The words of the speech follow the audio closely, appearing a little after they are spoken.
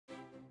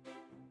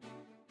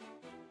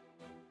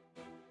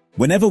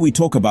Whenever we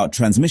talk about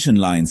transmission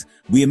lines,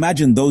 we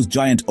imagine those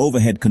giant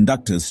overhead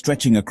conductors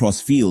stretching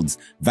across fields,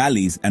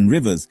 valleys, and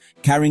rivers,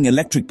 carrying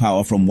electric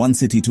power from one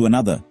city to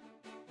another.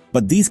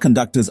 But these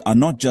conductors are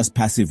not just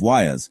passive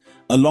wires.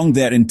 Along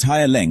their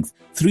entire length,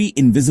 three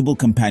invisible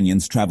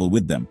companions travel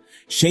with them,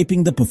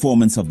 shaping the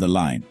performance of the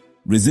line: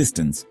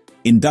 resistance,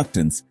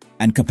 inductance,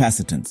 and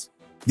capacitance.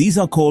 These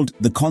are called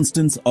the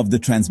constants of the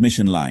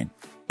transmission line,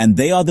 and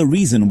they are the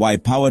reason why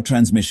power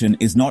transmission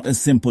is not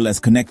as simple as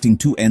connecting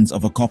two ends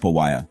of a copper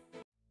wire.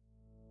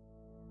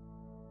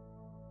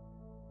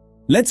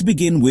 Let's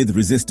begin with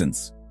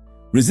resistance.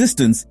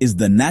 Resistance is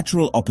the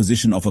natural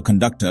opposition of a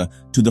conductor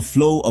to the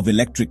flow of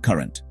electric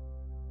current.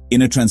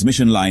 In a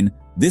transmission line,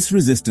 this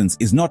resistance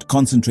is not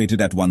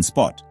concentrated at one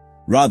spot.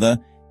 Rather,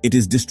 it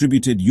is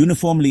distributed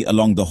uniformly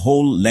along the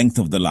whole length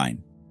of the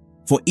line.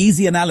 For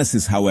easy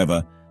analysis,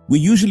 however, we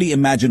usually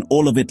imagine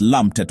all of it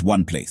lumped at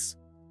one place.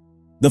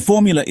 The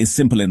formula is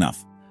simple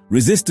enough.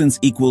 Resistance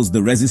equals the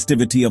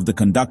resistivity of the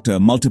conductor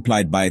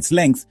multiplied by its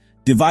length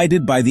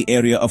divided by the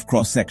area of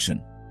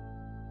cross-section.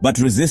 But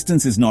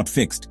resistance is not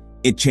fixed.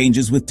 It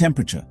changes with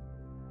temperature.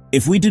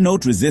 If we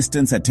denote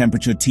resistance at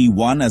temperature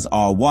T1 as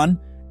R1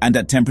 and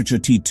at temperature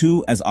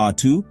T2 as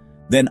R2,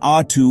 then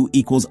R2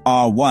 equals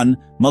R1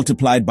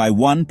 multiplied by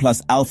 1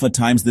 plus alpha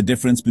times the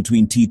difference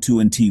between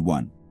T2 and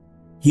T1.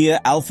 Here,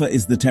 alpha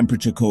is the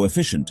temperature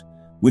coefficient,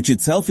 which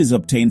itself is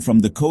obtained from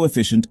the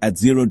coefficient at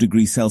 0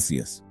 degrees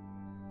Celsius.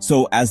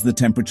 So, as the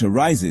temperature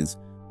rises,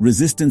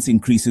 resistance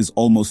increases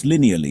almost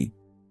linearly.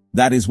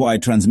 That is why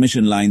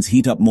transmission lines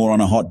heat up more on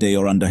a hot day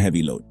or under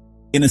heavy load.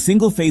 In a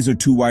single-phase or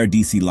two-wire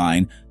DC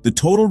line, the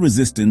total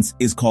resistance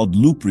is called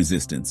loop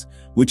resistance,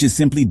 which is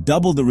simply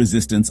double the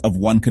resistance of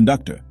one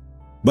conductor.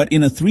 But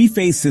in a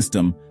three-phase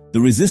system,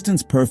 the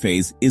resistance per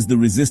phase is the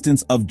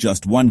resistance of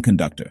just one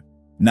conductor.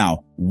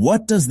 Now,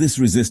 what does this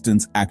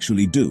resistance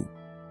actually do?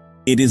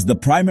 It is the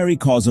primary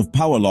cause of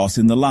power loss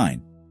in the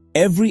line.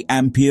 Every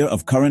ampere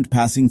of current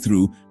passing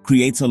through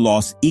creates a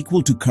loss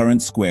equal to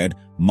current squared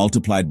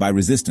multiplied by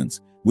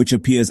resistance, which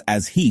appears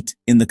as heat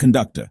in the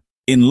conductor.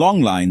 In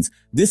long lines,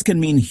 this can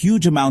mean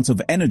huge amounts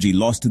of energy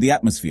lost to the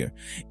atmosphere.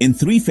 In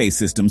three-phase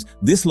systems,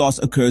 this loss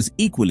occurs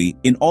equally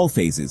in all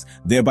phases,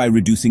 thereby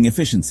reducing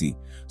efficiency.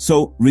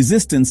 So,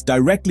 resistance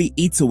directly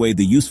eats away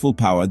the useful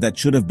power that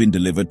should have been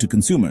delivered to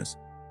consumers.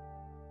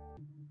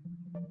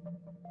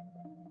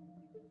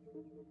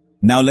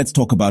 Now let's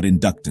talk about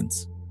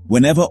inductance.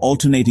 Whenever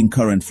alternating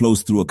current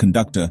flows through a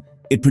conductor,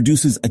 it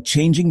produces a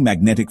changing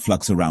magnetic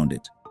flux around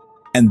it.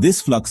 And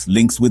this flux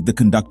links with the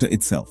conductor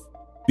itself.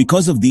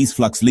 Because of these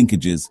flux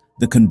linkages,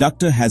 the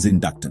conductor has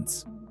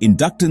inductance.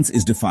 Inductance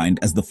is defined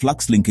as the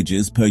flux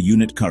linkages per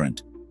unit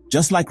current.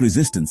 Just like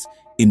resistance,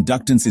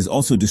 inductance is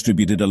also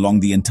distributed along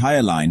the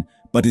entire line,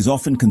 but is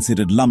often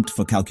considered lumped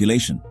for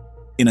calculation.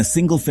 In a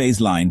single-phase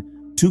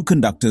line, two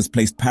conductors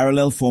placed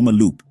parallel form a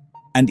loop.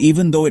 And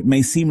even though it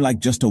may seem like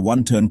just a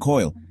one-turn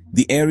coil,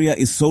 the area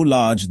is so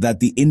large that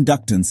the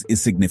inductance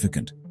is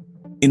significant.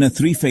 In a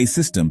three-phase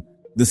system,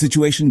 the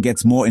situation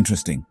gets more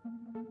interesting.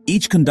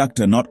 Each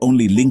conductor not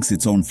only links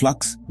its own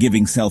flux,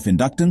 giving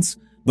self-inductance,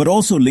 but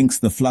also links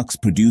the flux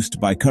produced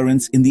by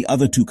currents in the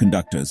other two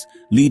conductors,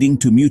 leading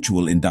to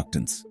mutual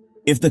inductance.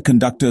 If the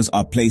conductors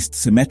are placed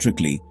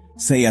symmetrically,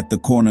 say at the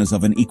corners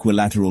of an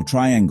equilateral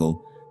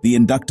triangle, the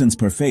inductance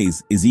per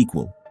phase is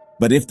equal.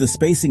 But if the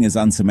spacing is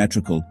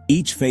unsymmetrical,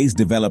 each phase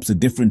develops a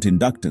different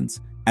inductance,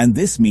 and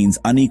this means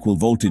unequal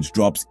voltage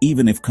drops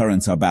even if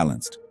currents are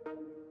balanced.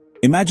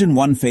 Imagine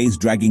one phase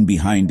dragging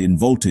behind in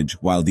voltage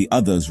while the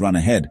others run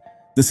ahead.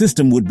 The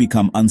system would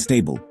become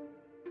unstable.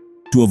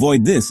 To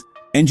avoid this,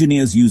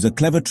 engineers use a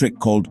clever trick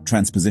called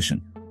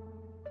transposition.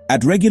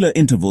 At regular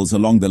intervals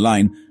along the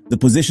line, the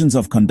positions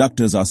of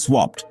conductors are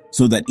swapped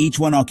so that each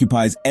one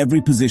occupies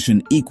every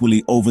position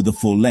equally over the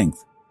full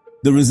length.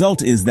 The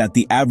result is that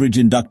the average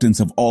inductance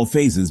of all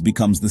phases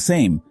becomes the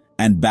same,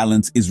 and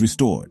balance is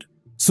restored.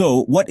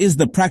 So, what is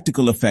the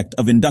practical effect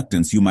of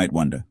inductance, you might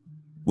wonder?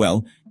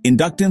 Well,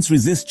 inductance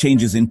resists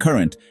changes in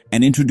current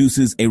and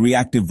introduces a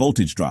reactive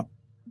voltage drop.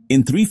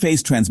 In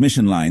three-phase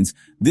transmission lines,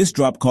 this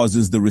drop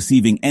causes the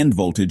receiving end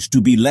voltage to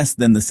be less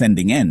than the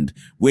sending end,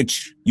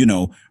 which,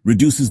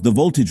 reduces the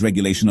voltage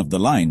regulation of the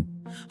line.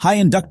 High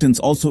inductance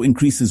also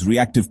increases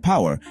reactive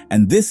power,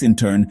 and this in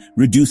turn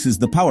reduces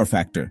the power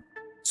factor.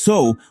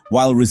 So,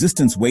 while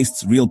resistance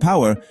wastes real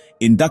power,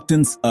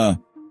 inductance,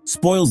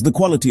 spoils the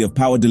quality of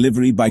power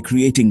delivery by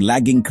creating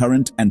lagging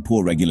current and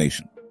poor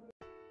regulation.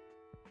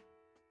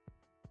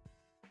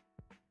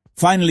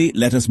 Finally,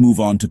 let us move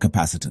on to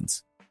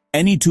capacitance.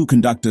 Any two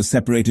conductors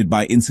separated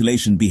by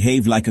insulation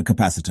behave like a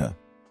capacitor.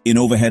 In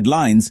overhead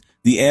lines,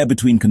 the air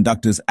between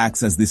conductors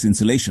acts as this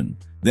insulation.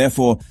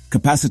 Therefore,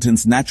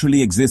 capacitance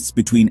naturally exists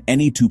between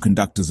any two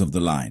conductors of the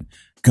line.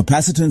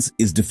 Capacitance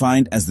is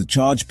defined as the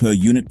charge per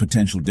unit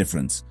potential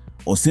difference,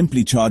 or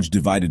simply charge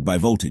divided by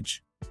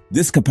voltage.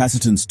 This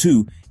capacitance,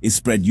 too, is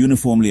spread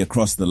uniformly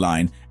across the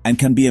line and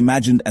can be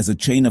imagined as a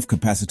chain of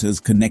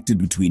capacitors connected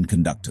between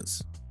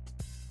conductors.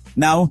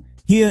 Now,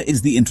 here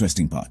is the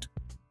interesting part.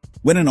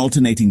 When an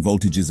alternating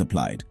voltage is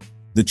applied,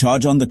 The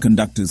charge on the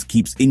conductors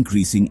keeps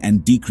increasing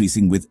and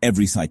decreasing with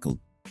every cycle,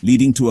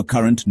 leading to a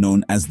current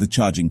known as the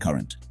charging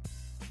current.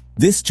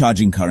 This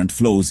charging current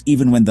flows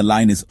even when the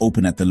line is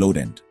open at the load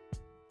end.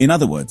 In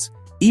other words,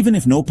 even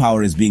if no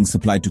power is being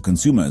supplied to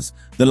consumers,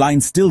 the line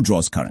still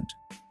draws current.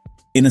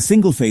 In a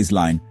single-phase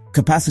line,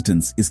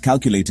 capacitance is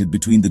calculated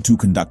between the two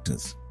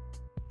conductors.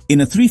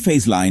 In a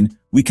three-phase line,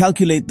 we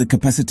calculate the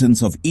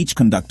capacitance of each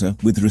conductor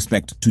with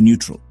respect to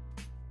neutral.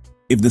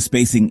 If the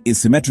spacing is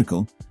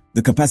symmetrical,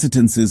 the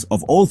capacitances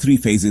of all three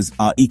phases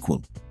are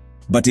equal.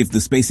 But if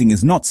the spacing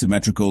is not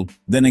symmetrical,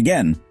 then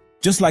again,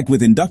 just like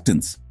with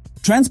inductance,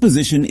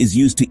 transposition is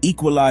used to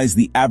equalize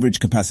the average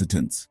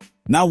capacitance.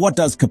 Now, what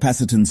does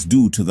capacitance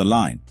do to the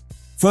line?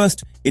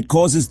 First, it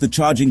causes the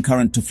charging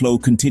current to flow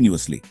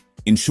continuously.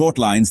 In short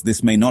lines,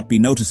 this may not be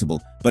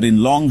noticeable, but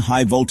in long,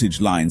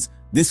 high-voltage lines,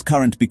 this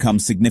current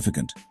becomes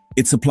significant.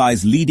 It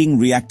supplies leading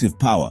reactive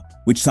power,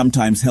 which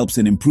sometimes helps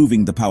in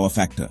improving the power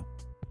factor.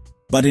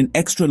 But in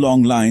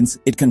extra-long lines,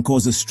 it can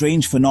cause a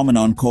strange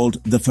phenomenon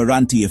called the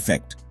Ferranti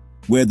effect,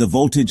 where the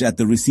voltage at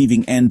the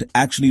receiving end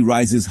actually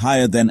rises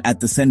higher than at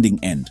the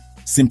sending end,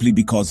 simply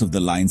because of the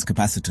line's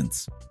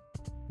capacitance.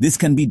 This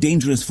can be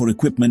dangerous for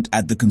equipment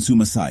at the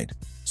consumer side,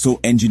 so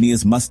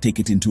engineers must take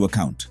it into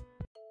account.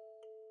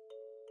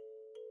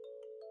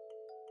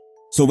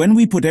 So when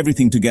we put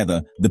everything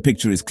together, the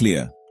picture is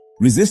clear.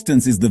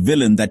 Resistance is the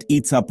villain that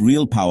eats up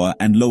real power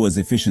and lowers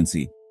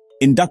efficiency.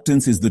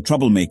 Inductance is the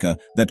troublemaker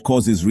that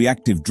causes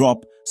reactive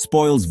drop,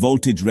 spoils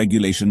voltage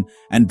regulation,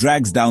 and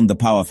drags down the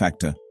power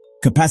factor.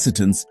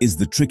 Capacitance is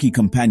the tricky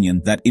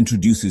companion that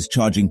introduces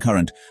charging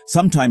current,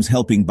 sometimes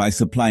helping by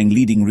supplying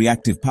leading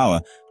reactive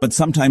power, but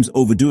sometimes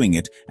overdoing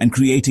it and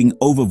creating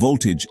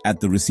overvoltage at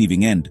the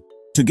receiving end.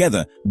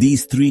 Together,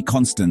 these three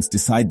constants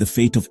decide the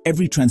fate of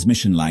every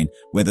transmission line,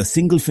 whether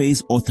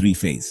single-phase or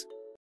three-phase.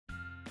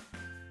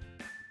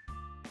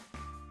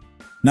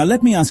 Now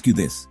let me ask you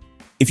this.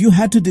 If you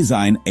had to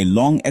design a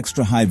long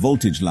extra high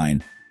voltage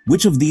line,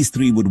 which of these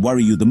three would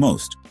worry you the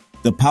most?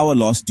 The power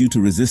loss due to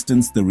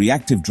resistance, the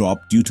reactive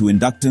drop due to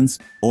inductance,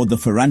 or the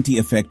Ferranti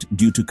effect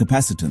due to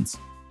capacitance?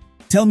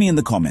 Tell me in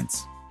the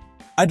comments.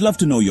 I'd love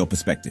to know your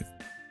perspective.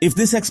 If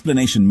this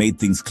explanation made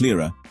things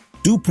clearer,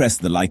 do press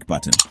the like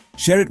button,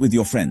 share it with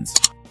your friends,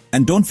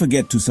 and don't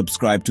forget to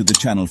subscribe to the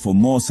channel for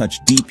more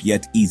such deep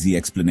yet easy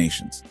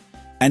explanations.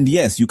 And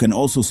yes, you can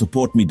also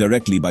support me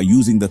directly by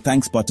using the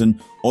thanks button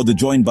or the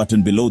join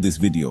button below this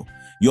video.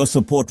 Your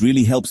support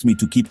really helps me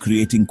to keep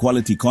creating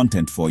quality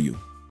content for you.